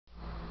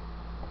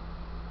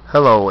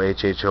Hello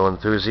HHO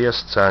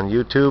enthusiasts on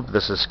YouTube.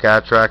 This is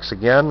Scotrax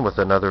again with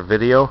another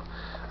video.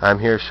 I'm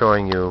here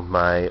showing you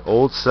my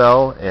old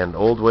cell and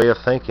old way of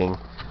thinking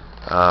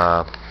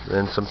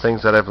and some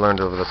things that I've learned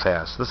over the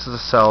past. This is a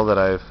cell that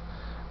I've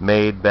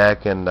made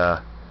back in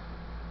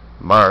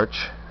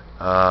March.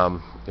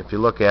 If you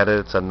look at it,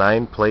 it's a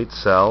 9-plate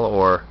cell,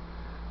 or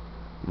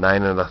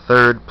 9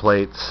 1/3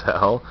 plate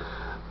cell.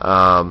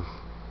 I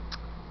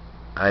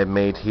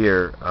made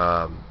here.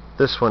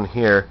 This one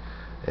here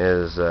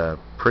is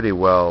pretty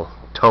well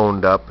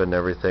toned up and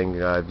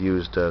everything. I've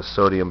used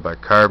sodium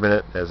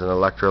bicarbonate as an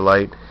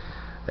electrolyte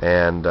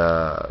and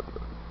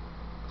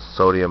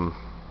sodium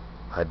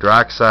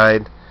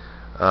hydroxide,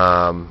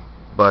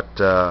 but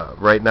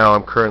right now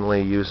I'm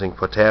currently using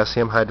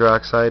potassium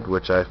hydroxide,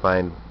 which I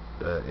find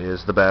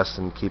is the best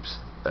and keeps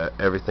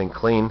everything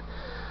clean.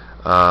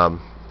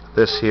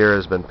 This here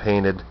has been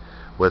painted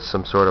with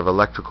some sort of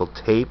electrical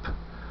tape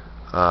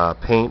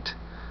paint,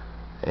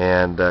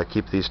 and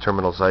keep these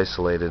terminals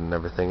isolated and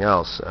everything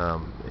else.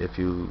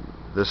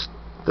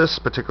 This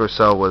particular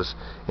cell was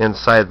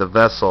inside the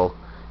vessel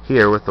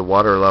here with the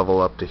water level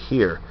up to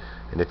here,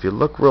 and if you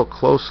look real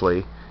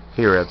closely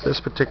here at this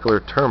particular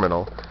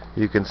terminal,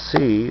 you can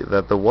see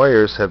that the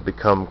wires have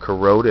become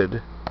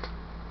corroded,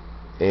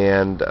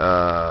 and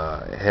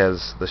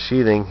the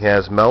sheathing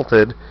has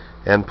melted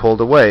and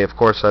pulled away. Of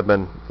course, I've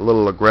been a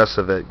little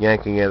aggressive at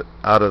yanking it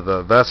out of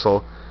the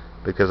vessel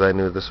because I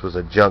knew this was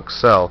a junk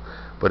cell.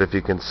 But if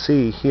you can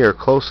see here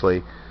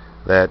closely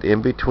that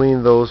in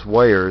between those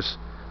wires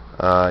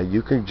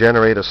you can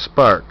generate a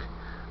spark.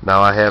 Now,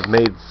 I have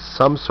made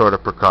some sort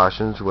of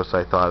precautions, which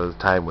I thought at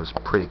the time was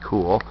pretty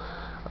cool.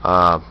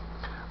 I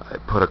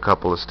put a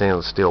couple of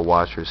stainless steel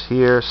washers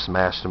here,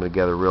 smashed them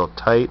together real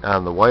tight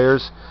on the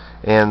wires,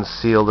 and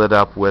sealed it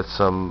up with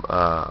some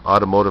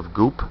automotive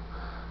goop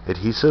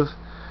adhesive,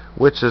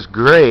 which is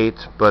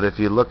great. But if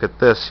you look at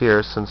this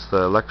here, since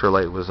the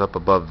electrolyte was up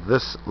above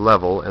this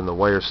level and the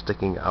wire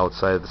sticking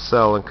outside the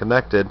cell and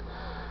connected,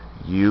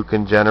 you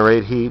can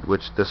generate heat,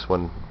 which this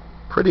one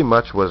pretty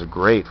much was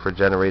great for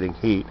generating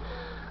heat.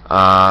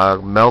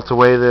 Melt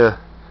away the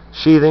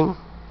sheathing,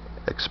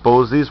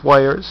 expose these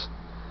wires,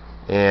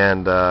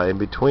 and in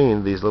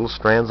between these little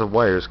strands of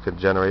wires could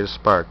generate a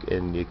spark,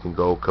 and you can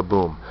go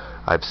kaboom.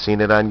 I've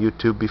seen it on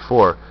YouTube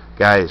before.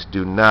 Guys,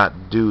 do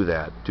not do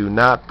that. Do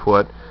not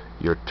put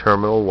your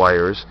terminal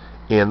wires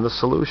in the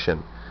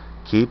solution.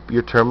 Keep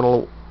your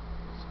terminal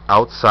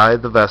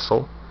outside the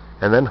vessel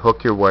and then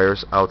hook your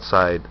wires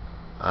outside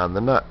on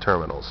the nut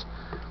terminals.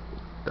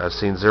 I've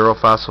seen Zero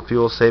Fossil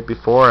Fuel say it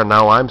before, and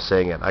now I'm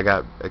saying it. I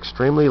got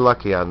extremely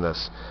lucky on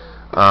this.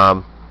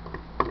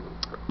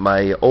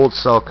 My old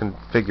cell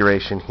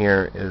configuration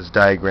here is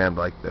diagrammed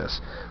like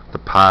this: the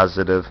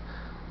positive,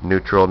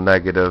 neutral,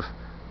 negative,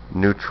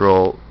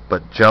 neutral,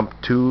 but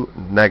jump to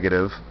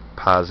negative,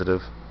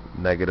 positive,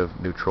 negative,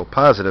 neutral,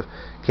 positive,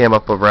 came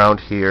up around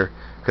here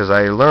because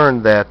I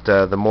learned that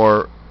the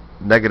more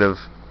negative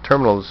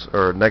terminals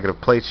or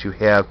negative plates you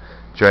have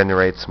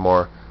generates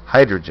more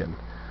hydrogen.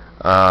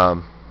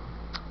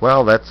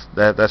 Well,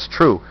 that's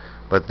true,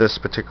 but this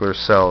particular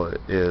cell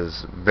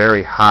is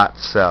very hot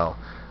cell.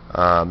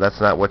 That's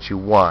not what you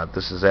want.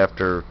 This is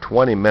after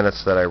 20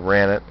 minutes that I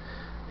ran it,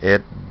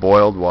 it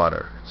boiled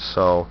water.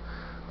 So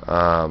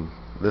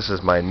this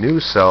is my new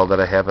cell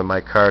that I have in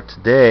my car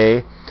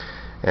today.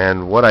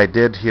 And what I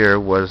did here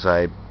was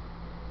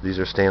these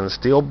are stainless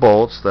steel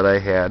bolts that I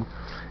had,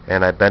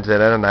 and I bent it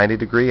at a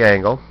 90-degree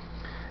angle,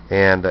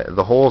 and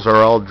the holes are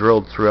all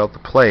drilled throughout the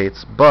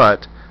plates,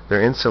 but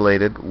they're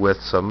insulated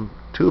with some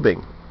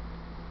tubing.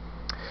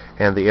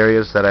 And the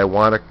areas that I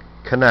want to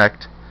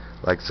connect,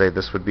 like say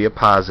this would be a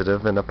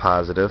positive and a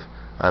positive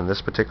on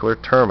this particular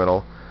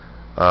terminal,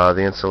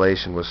 the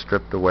insulation was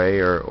stripped away,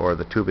 or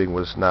the tubing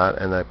was not,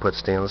 and I put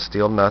stainless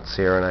steel nuts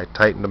here and I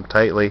tightened them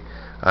tightly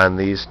on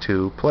these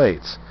two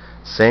plates.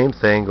 Same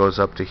thing goes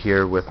up to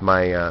here with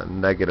my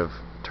negative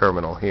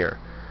terminal here.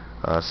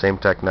 Same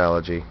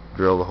technology.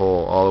 Drill the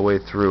hole all the way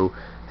through,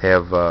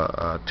 have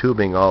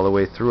tubing all the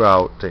way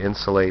throughout to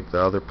insulate the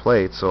other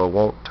plate so it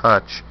won't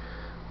touch,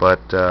 but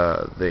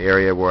the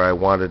area where I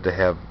wanted to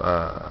have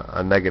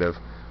a negative,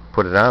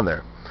 put it on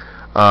there.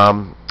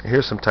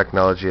 Here's some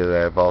technology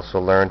that I've also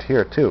learned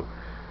here too.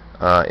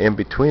 In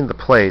between the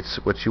plates,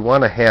 what you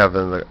want to have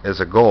as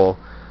a goal,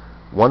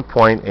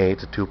 1.8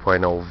 to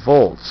 2.0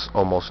 volts.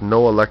 Almost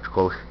no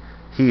electrical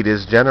heat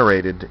is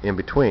generated in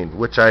between,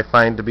 which I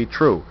find to be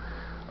true.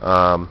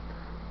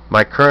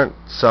 My current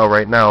cell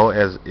right now,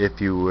 as if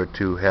you were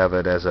to have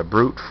it as a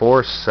brute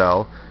force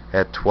cell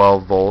at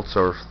 12 volts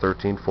or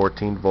 13,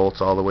 14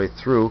 volts all the way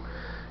through,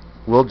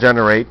 will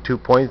generate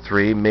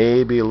 2.3,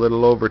 maybe a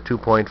little over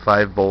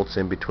 2.5 volts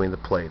in between the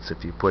plates.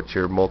 If you put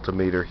your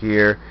multimeter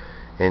here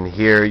and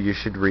here, you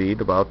should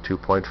read about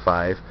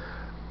 2.5,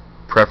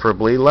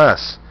 preferably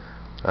less.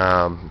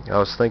 I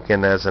was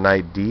thinking, as an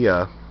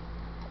idea,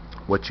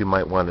 what you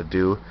might want to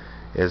do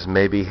is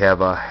maybe have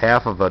a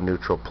half of a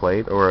neutral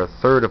plate or a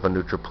third of a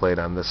neutral plate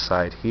on this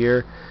side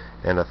here,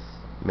 and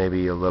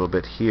maybe a little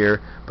bit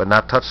here, but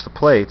not touch the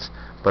plates,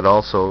 but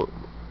also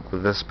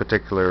with this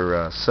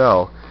particular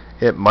cell,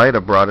 it might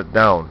have brought it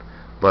down.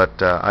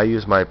 But I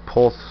use my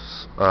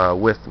pulse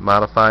width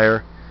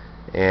modifier,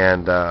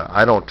 and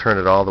I don't turn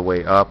it all the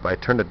way up. I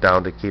turn it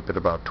down to keep it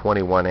about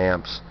 21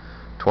 amps,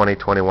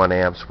 21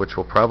 amps, which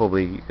will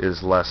probably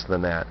is less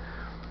than that.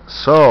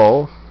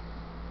 So,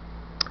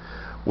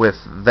 with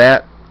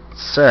that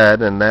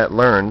said and that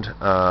learned,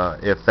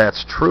 if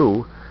that's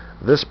true,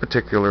 this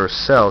particular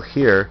cell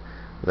here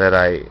that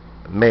I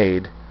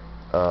made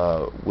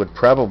would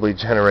probably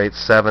generate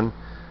 7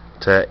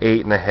 to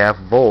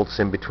 8.5 volts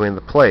in between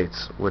the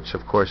plates, which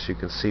of course you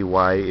can see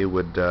why it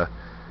would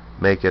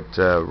make it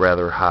a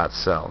rather hot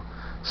cell.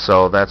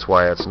 So that's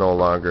why it's no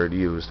longer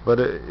used. But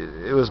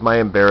it was my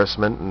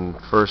embarrassment and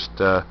first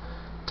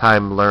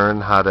time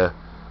learn how to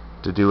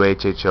do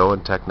HHO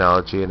and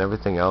technology and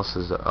everything else,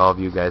 as all of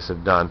you guys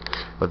have done.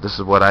 But this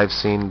is what I've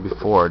seen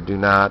before. Do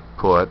not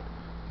put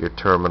your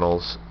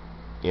terminals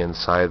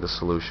inside the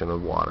solution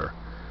of water.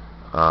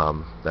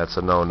 That's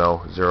a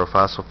no-no. Zero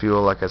fossil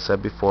fuel, like I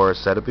said before. I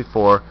said it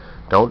before.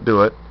 Don't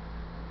do it.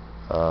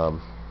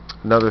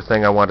 Another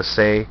thing I want to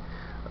say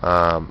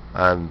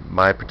on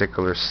my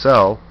particular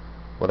cell,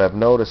 what I've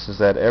noticed is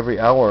that every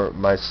hour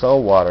my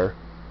cell water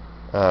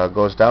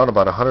goes down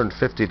about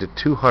 150 to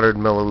 200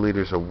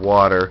 milliliters of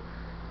water.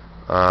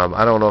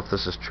 I don't know if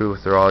this is true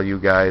for all you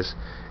guys.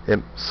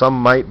 Some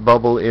might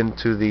bubble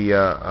into the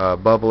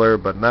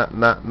bubbler, but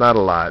not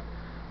a lot.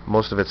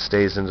 Most of it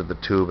stays into the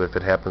tube if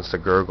it happens to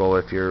gurgle,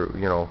 if you're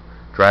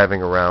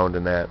driving around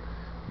and that.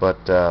 But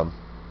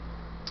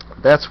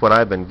that's what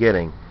I've been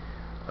getting.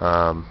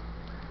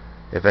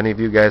 If any of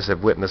you guys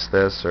have witnessed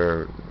this,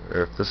 or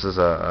if this is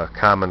a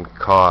common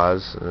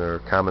cause or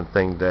a common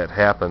thing that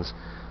happens,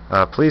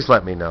 please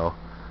let me know.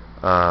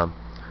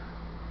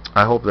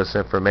 I hope this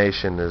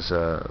information is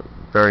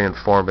very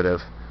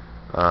informative.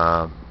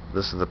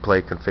 This is the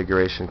plate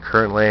configuration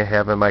currently I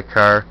have in my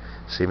car.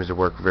 Seems to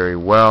work very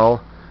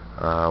well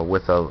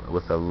with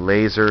a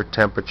laser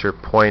temperature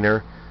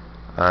pointer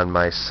on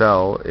my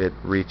cell. It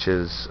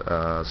reaches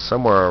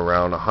somewhere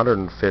around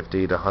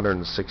 150 to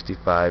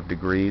 165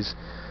 degrees.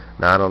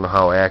 Now I don't know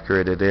how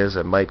accurate it is.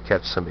 It might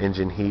catch some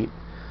engine heat,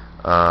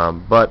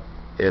 but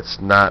it's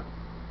not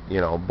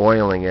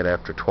boiling it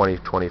after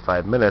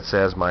 20-25 minutes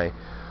as my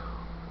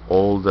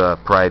old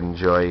pride and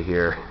joy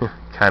here.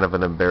 Kind of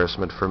an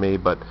embarrassment for me,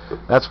 but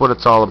that's what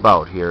it's all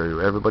about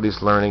here.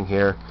 Everybody's learning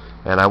here,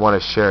 and I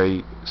want to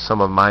share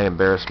some of my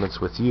embarrassments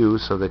with you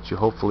so that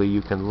hopefully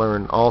you can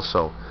learn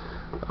also.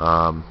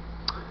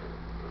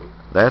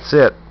 That's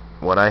it,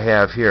 what I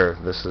have here.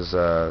 This is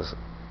the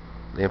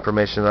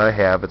information that I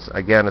have.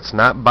 It's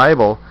not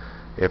Bible.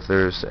 If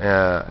there's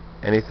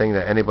anything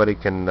that anybody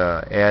can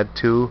add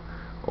to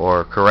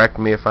or correct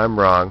me if I'm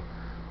wrong,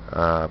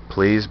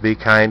 please be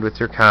kind with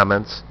your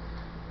comments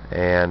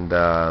and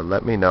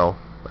let me know.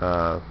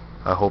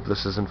 I hope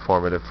this is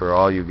informative for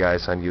all you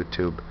guys on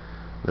YouTube.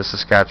 This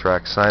is Scotch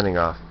Rock signing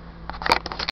off.